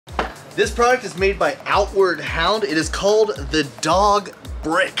This product is made by Outward Hound. It is called the Dog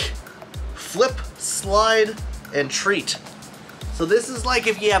Brick. Flip, slide, and treat. So this is like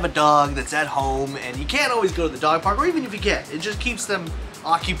if you have a dog that's at home and you can't always go to the dog park, or even if you can, it just keeps them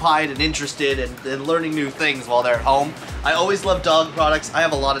occupied and interested and learning new things while they're at home. I always love dog products. I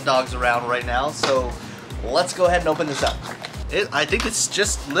have a lot of dogs around right now, so let's go ahead and open this up. I think it's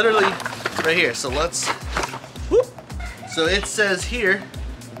just literally right here, so let's, whoop. So it says here,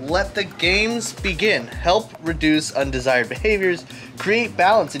 let the games begin. Help reduce undesired behaviors, create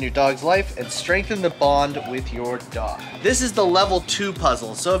balance in your dog's life, and strengthen the bond with your dog. This is the level 2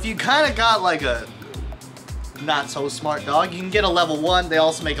 puzzle. So if you kind of got like a not so smart dog, you can get a level 1. They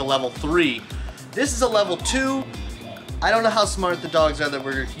also make a level 3. This is a level 2. I don't know how smart the dogs are that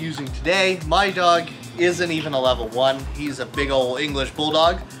we're using today. My dog isn't even a level 1. He's a big old English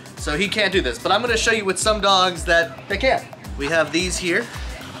bulldog, so he can't do this. But I'm gonna show you with some dogs that they can. We have these here.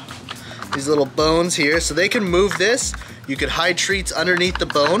 These little bones here, so they can move this. You could hide treats underneath the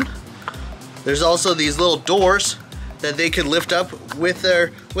bone. There's also these little doors that they could lift up with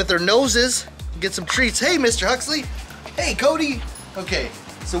their noses, get some treats. Hey, Mr. Huxley. Hey, Cody. Okay,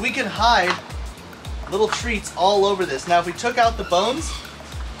 so we can hide little treats all over this. Now, if we took out the bones,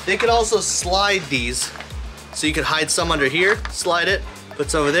 they could also slide these. So you could hide some under here, slide it,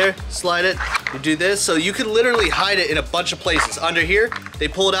 put some over there, slide it, you do this. So you could literally hide it in a bunch of places. Under here, they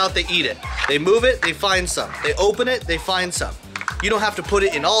pull it out, they eat it. They move it, they find some. They open it, they find some. You don't have to put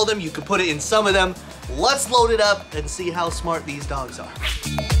it in all of them, you can put it in some of them. Let's load it up and see how smart these dogs are.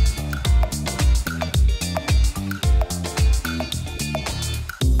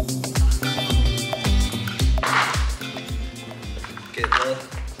 Okay, well.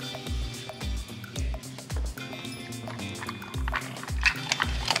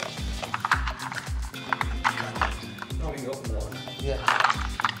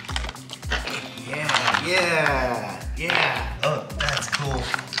 Yeah. Oh, that's cool.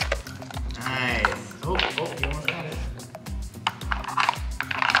 Nice. Oh, you almost got it.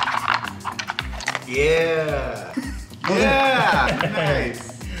 Yeah. Yeah.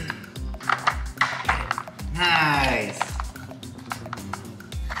 Nice. Nice.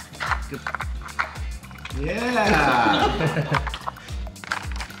 Good. Yeah.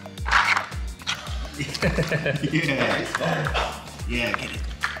 Yeah. Yeah, get it.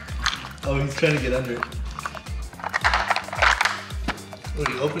 Oh, he's trying to get under it. Oh,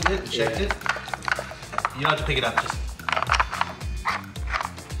 you opened it, checked it? You don't have to pick it up, just...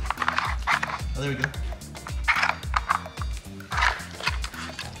 Oh, there we go.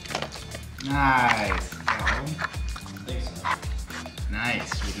 Nice. Thanks. Nice.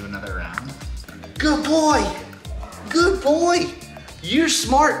 We do another round. Good boy! Good boy! You're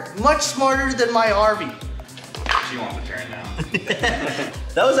smart. Much smarter than my Arby. She wants to turn now.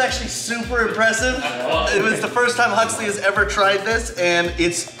 That was actually super impressive. It was the first time Huxley has ever tried this, and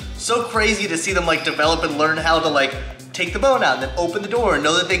it's so crazy to see them like develop and learn how to like take the bone out and then open the door and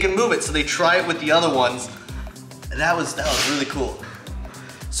know that they can move it. So they try it with the other ones. And that was really cool.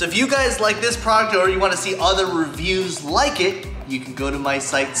 So if you guys like this product or you want to see other reviews like it, you can go to my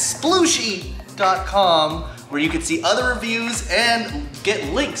site splooshy.com where you can see other reviews and get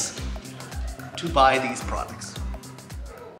links to buy these products.